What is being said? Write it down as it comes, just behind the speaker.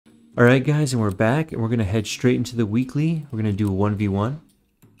Alright guys, and we're back, and we're going to head straight into the weekly. We're going to do a 1v1.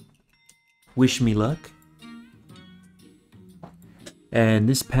 Wish me luck. And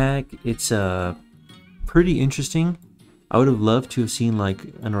this pack, it's pretty interesting. I would have loved to have seen like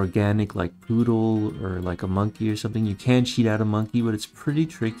an organic like poodle or like a monkey or something. You can cheat out a monkey, but it's pretty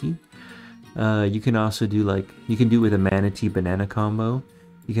tricky. You can also do like, you can do it with a manatee banana combo.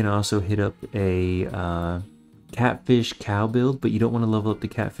 You can also hit up a catfish cow build, but you don't want to level up the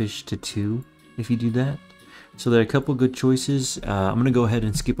catfish to 2 if you do that. So there are a couple good choices. I'm going to go ahead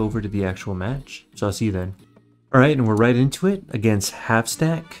and skip over to the actual match. So I'll see you then. Alright, and we're right into it against Half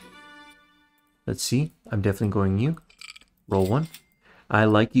Stack. Let's see. I'm definitely going you. Roll 1. I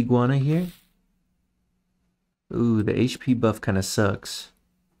like Iguana here. Ooh, the HP buff kind of sucks.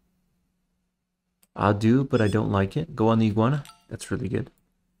 I'll do, but I don't like it. Go on the Iguana. That's really good.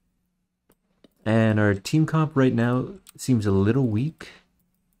 And our team comp right now seems a little weak,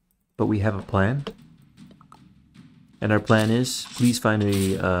 but we have a plan. And our plan is, please find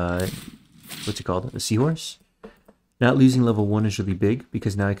a, what's it called? A seahorse. Not losing level 1 is really big,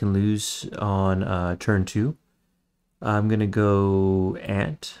 because now I can lose on turn 2. I'm going to go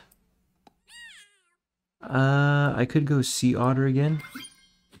Ant. I could go Sea Otter again.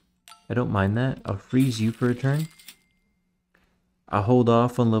 I don't mind that. I'll freeze you for a turn. I'll hold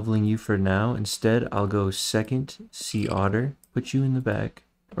off on leveling you for now. Instead, I'll go second Sea Otter. Put you in the back.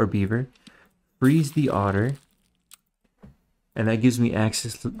 Or Beaver. Freeze the Otter. And that gives me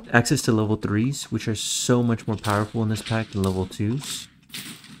access to level 3s, which are so much more powerful in this pack than level 2s.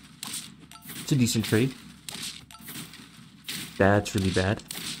 It's a decent trade. That's really bad.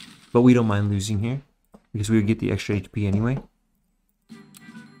 But we don't mind losing here, because we would get the extra HP anyway.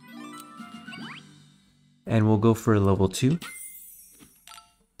 And we'll go for a level 2.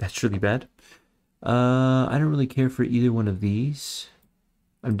 That's really bad. I don't really care for either one of these.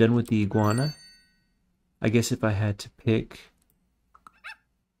 I'm done with the Iguana. I guess if I had to pick,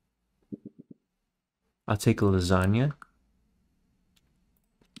 I'll take a lasagna.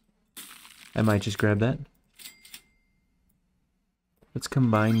 I might just grab that. Let's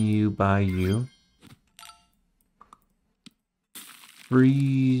combine you by you.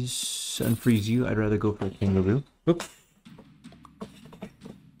 Freeze, unfreeze you. I'd rather go for a kangaroo. Oop.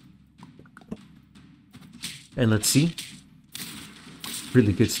 And let's see.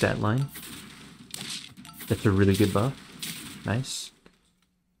 Really good stat line. That's a really good buff. Nice.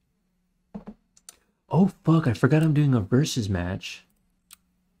 Oh fuck, I forgot I'm doing a versus match.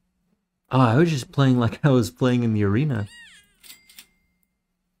 Oh, I was just playing like I was playing in the arena.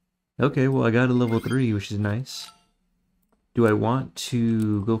 Okay, well I got a level 3, which is nice. Do I want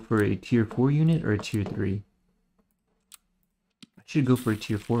to go for a tier 4 unit or a tier 3? I should go for a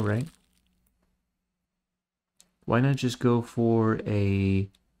tier 4, right? Why not just go for a...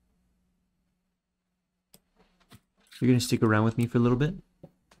 You're gonna stick around with me for a little bit?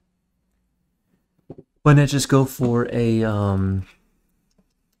 Why not just go for a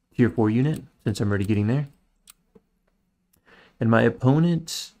tier 4 unit, since I'm already getting there? And my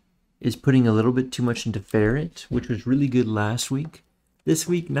opponent is putting a little bit too much into Ferret, which was really good last week. This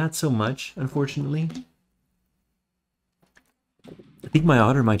week, not so much, unfortunately. I think my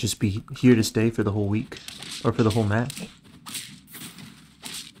Otter might just be here to stay for the whole week, or for the whole match.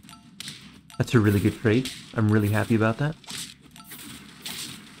 That's a really good trade. I'm really happy about that.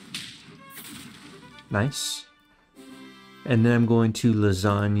 Nice. And then I'm going to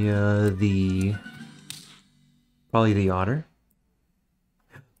lasagna the... probably the Otter.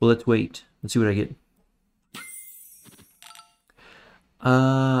 Well, let's wait. Let's see what I get.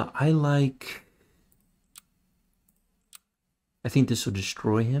 I like... I think this will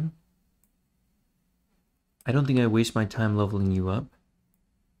destroy him. I don't think I waste my time leveling you up.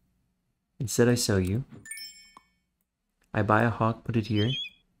 Instead, I sell you. I buy a hawk, put it here.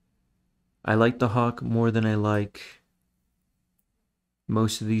 I like the hawk more than I like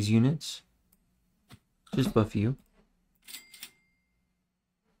most of these units. Just buff you.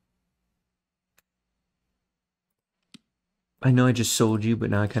 I know I just sold you,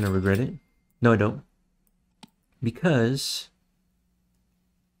 but now I kind of regret it. No, I don't. Because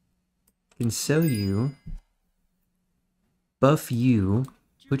I can sell you, buff you,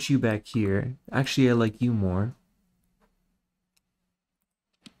 put you back here. Actually, I like you more.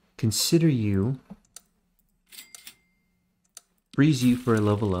 Consider you, freeze you for a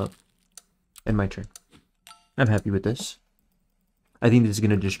level up, and my turn. I'm happy with this. I think this is going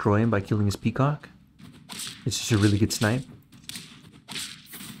to destroy him by killing his peacock. It's just a really good snipe.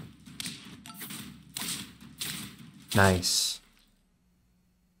 Nice.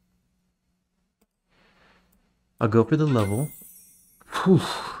 I'll go for the level. Whew.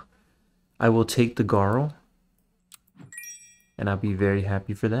 I will take the Garl, and I'll be very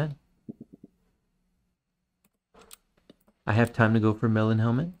happy for that. I have time to go for Melon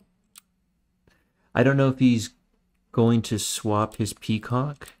Helmet. I don't know if he's going to swap his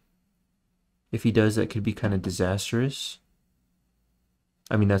Peacock. If he does, that could be kind of disastrous.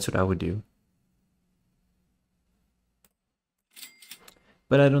 I mean, that's what I would do.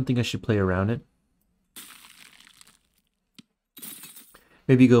 But I don't think I should play around it.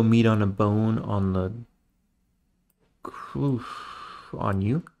 Maybe go meat on a bone on the... on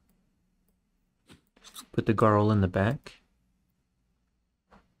you. Put the Garl in the back.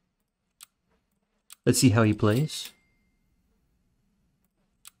 Let's see how he plays.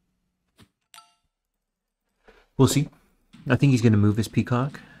 We'll see. I think he's going to move his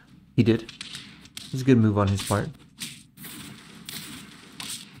Peacock. He did. It was a good move on his part.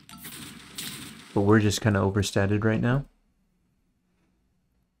 But we're just kind of overstated right now.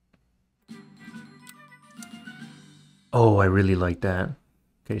 Oh, I really like that.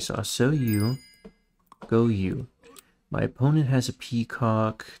 Okay, so I'll sell you. Go you. My opponent has a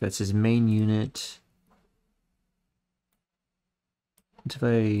Peacock. That's his main unit. If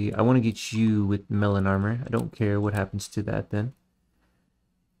I want to get you with Melon Armor. I don't care what happens to that then.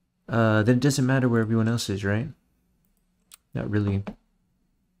 Then it doesn't matter where everyone else is, right? Not really.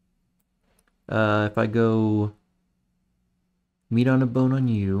 If I go meat on a bone on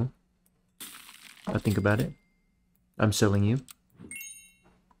you, I'll think about it. I'm selling you.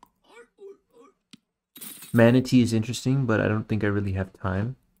 Manatee is interesting, but I don't think I really have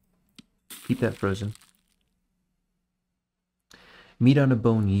time. Keep that frozen. Meat on a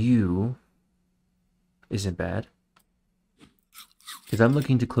bone you isn't bad. Because I'm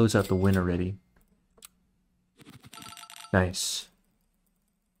looking to close out the win already. Nice.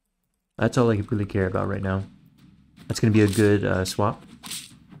 That's all I really care about right now. That's going to be a good swap.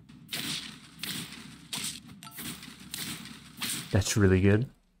 That's really good.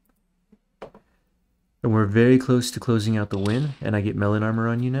 And we're very close to closing out the win, and I get Melon Armor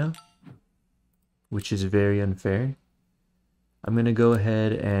on you now, which is very unfair. I'm going to go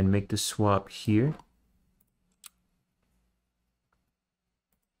ahead and make the swap here.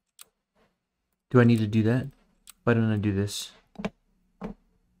 Do I need to do that? Why don't I do this?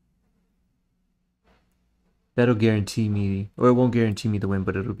 That'll guarantee me, or it won't guarantee me the win,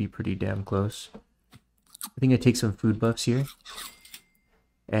 but it'll be pretty damn close. I think I take some food buffs here.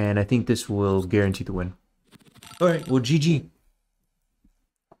 And I think this will guarantee the win. Alright, well, GG.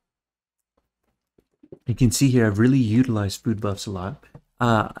 You can see here I've really utilized food buffs a lot.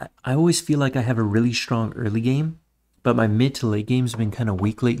 I always feel like I have a really strong early game, but my mid to late game's been kind of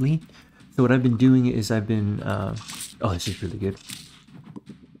weak lately. So what I've been doing is I've been... oh, this is really good.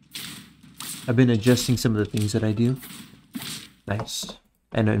 I've been adjusting some of the things that I do. Nice.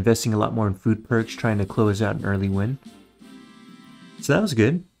 And investing a lot more in food perks, trying to close out an early win. So that was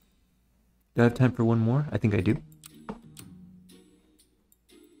good. Do I have time for one more? I think I do.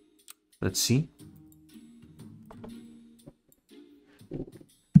 Let's see.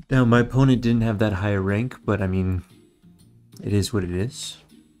 Now, my opponent didn't have that high a rank, but I mean, it is what it is.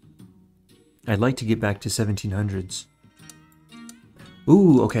 I'd like to get back to 1700s.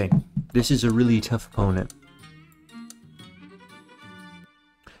 Ooh, okay. This is a really tough opponent.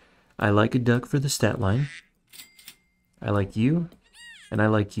 I like a duck for the stat line. I like you, and I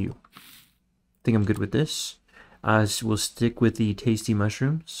like you. I think I'm good with this. We'll stick with the tasty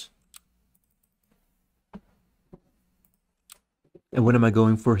mushrooms. And what am I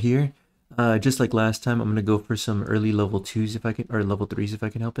going for here? Just like last time, I'm going to go for some early level 2s if I can, or level 3s if I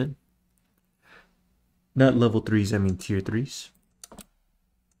can help it. Not level 3s, I mean tier 3s.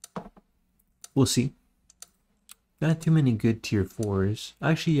 We'll see. Not too many good tier 4s.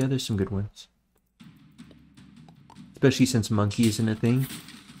 Actually, yeah, there's some good ones. Especially since monkey isn't a thing.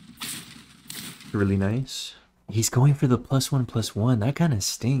 Really nice. He's going for the +1/+1. That kind of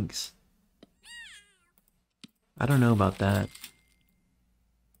stinks. I don't know about that.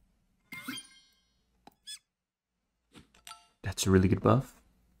 That's a really good buff.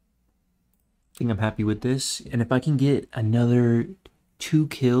 I think I'm happy with this. And if I can get another 2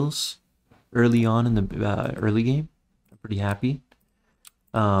 kills early on in the early game, I'm pretty happy.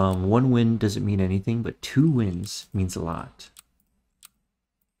 1 win doesn't mean anything, but 2 wins means a lot.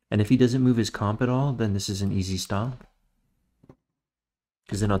 And if he doesn't move his comp at all, then this is an easy stomp.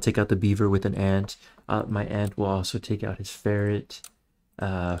 Because then I'll take out the beaver with an ant. My ant will also take out his ferret.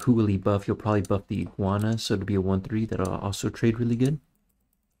 Who will he buff? He'll probably buff the iguana, so it'll be a 1/3 that'll also trade really good.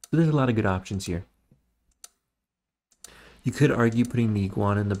 So there's a lot of good options here. You could argue putting the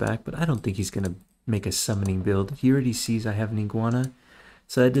iguana in the back, but I don't think he's going to make a summoning build. He already sees I have an iguana,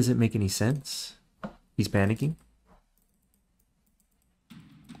 So that doesn't make any sense. He's panicking.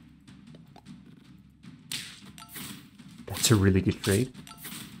 That's a really good trade.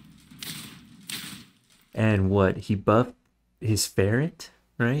 And what? He buffed his ferret,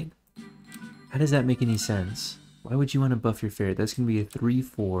 right? How does that make any sense? Why would you want to buff your ferret? That's going to be a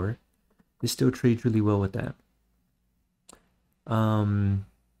 3-4. This still trades really well with that.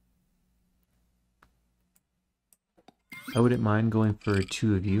 I wouldn't mind going for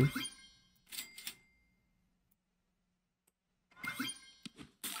 2 of you.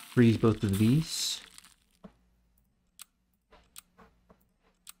 Freeze both of these.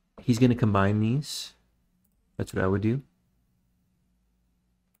 He's going to combine these. That's what I would do.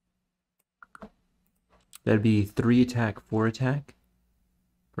 That'd be 3 attack, 4 attack.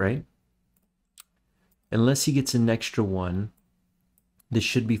 Right? Unless he gets an extra 1. This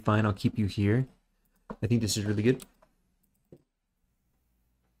should be fine. I'll keep you here. I think this is really good.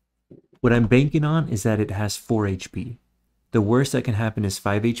 What I'm banking on is that it has 4 HP. The worst that can happen is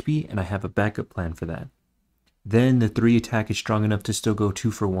 5 HP, and I have a backup plan for that. Then the 3 attack is strong enough to still go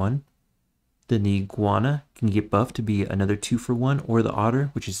 2 for 1. Then the iguana can get buffed to be another 2 for 1, or the otter,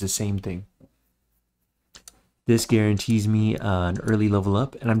 which is the same thing. This guarantees me an early level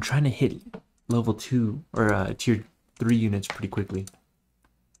up, and I'm trying to hit level 2 or tier 3 units pretty quickly.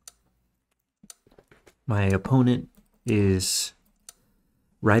 My opponent is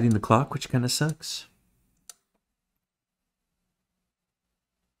riding the clock, which kind of sucks.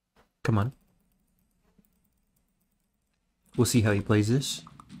 Come on. We'll see how he plays this.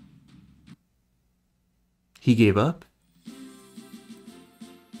 He gave up.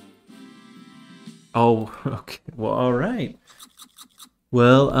 Oh, okay. Well, all right.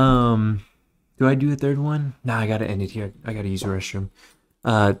 Well, do I do a third one? Nah, I gotta end it here. I gotta use the restroom.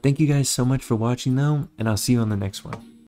 Thank you guys so much for watching though, and I'll see you on the next one.